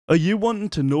Are you wanting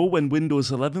to know when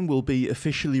Windows 11 will be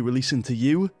officially releasing to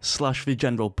you/the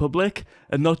general public,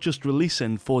 and not just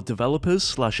releasing for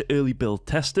developers/early build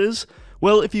testers?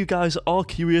 Well, if you guys are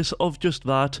curious of just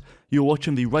that, you're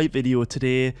watching the right video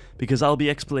today, because I'll be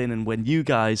explaining when you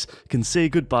guys can say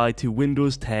goodbye to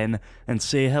Windows 10 and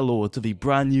say hello to the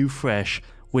brand new fresh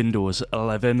Windows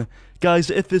 11. Guys,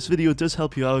 if this video does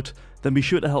help you out, then be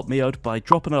sure to help me out by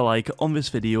dropping a like on this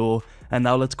video, and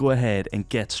now let's go ahead and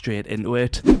get straight into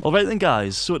it. Alright then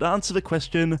guys, so to answer the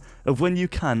question of when you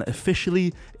can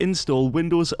officially install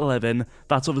Windows 11,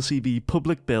 that's obviously the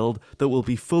public build that will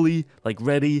be fully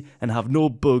ready and have no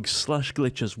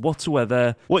bugs/glitches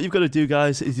whatsoever. What you've got to do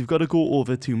guys is you've got to go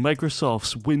over to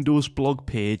Microsoft's Windows blog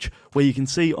page, where you can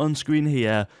see on screen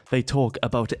here they talk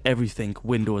about everything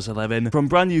Windows 11, from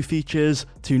brand new features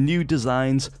to new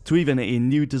designs to even a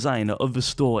new design of the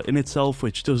store in itself,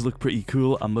 which does look pretty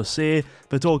cool, I must say.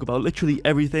 They talk about literally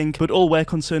everything, but all we're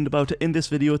concerned about in this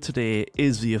video today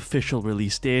is the official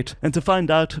release date. And to find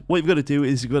out, what you've got to do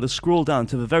is you've got to scroll down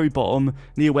to the very bottom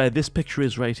near where this picture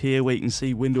is right here, where you can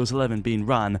see Windows 11 being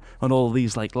ran on all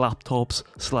these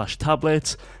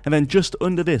laptops/tablets, and then just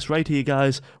under this right here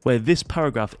guys, where this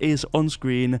paragraph is on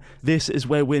screen, this is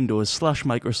where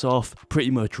Windows/Microsoft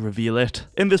pretty much reveal it.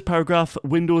 In this paragraph,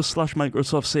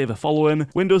 Windows/Microsoft say the following: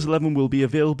 Windows 11 will be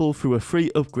available through a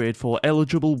free upgrade for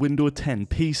eligible Windows 10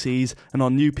 PCs and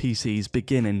on new PCs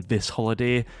beginning this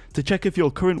holiday. To check if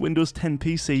your current Windows 10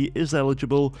 PC is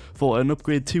eligible for an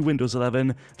upgrade to Windows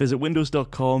 11, visit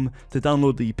windows.com to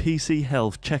download the PC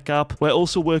Health Check app. We're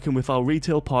also working with our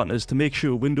retail partners to make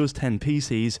sure Windows 10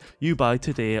 PCs you buy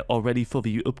today are ready for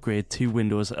the upgrade to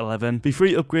Windows 11. The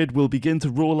free upgrade will begin to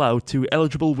roll out to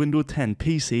eligible Windows 10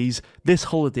 PCs this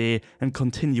holiday and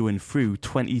continuing through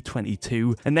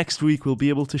 2022. And next week we'll be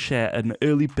able to share an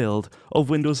early build of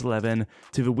Windows 11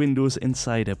 to the Windows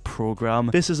Insider program.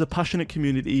 This is a passionate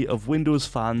community of Windows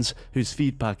fans whose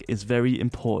feedback is very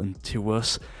important to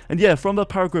us. And yeah, from the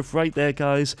paragraph right there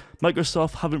guys,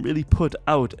 Microsoft haven't really put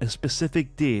out a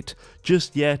specific date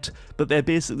just yet, but they're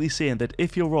basically saying that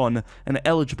if you're on an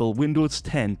eligible Windows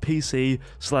 10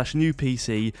 PC/new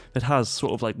PC that has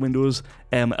Windows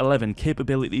 11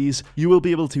 capabilities, you will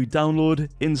be able to download,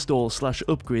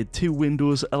 install/upgrade to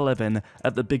Windows 11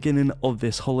 at the beginning of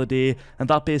this holiday, and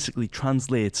that basically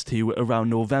translates to around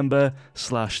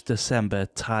November/December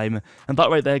time. And that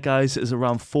right there guys is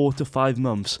around 4 to 5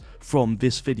 months from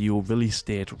this video release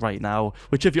date right now,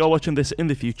 which if you're watching this in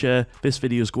the future, this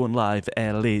video is going live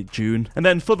late June. And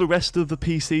then for the rest of the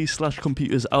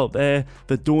PC/computers out there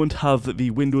that don't have the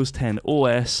Windows 10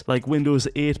 OS, like Windows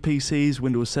 8 PCs,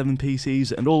 Windows 7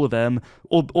 PCs, and all of them,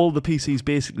 all the PCs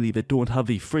basically that don't have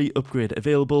the free upgrade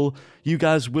available, you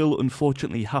guys will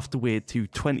unfortunately have to wait to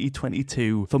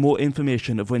 2022 for more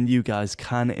information of when you guys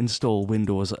can install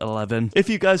Windows 11. If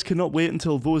you guys cannot wait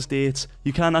until those dates,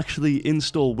 you can actually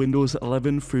install Windows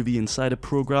 11 through the Insider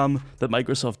program that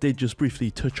Microsoft did just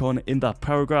briefly touch on in that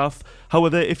paragraph.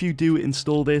 However, if you do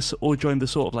install this or join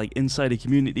the Insider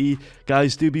community,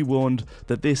 guys, do be warned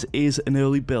that this is an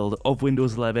early build of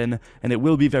Windows 11, and it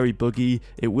will be very buggy,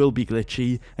 it will be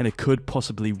glitchy, and it could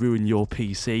possibly ruin your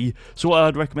PC. So what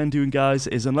I'd recommend doing guys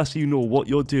is, unless you know what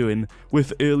you're doing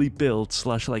with early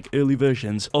builds/early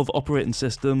versions of operating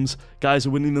systems, guys, I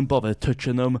wouldn't even bother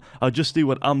touching them. I'll just do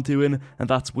what I'm doing, and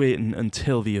that's waiting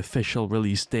until the official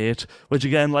release date, which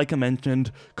again, like I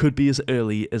mentioned, could be as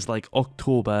early as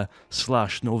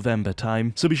October/November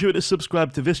time. So be sure to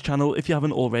subscribe to this channel if you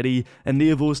haven't already, and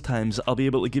near those times I'll be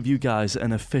able to give you guys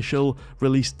an official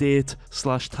release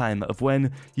date/time of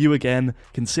when you again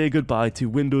can say goodbye to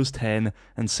Windows 10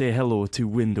 and say hello to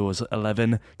Windows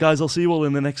 11. Guys, I'll see you all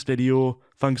in the next video.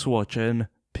 Thanks for watching.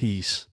 Peace.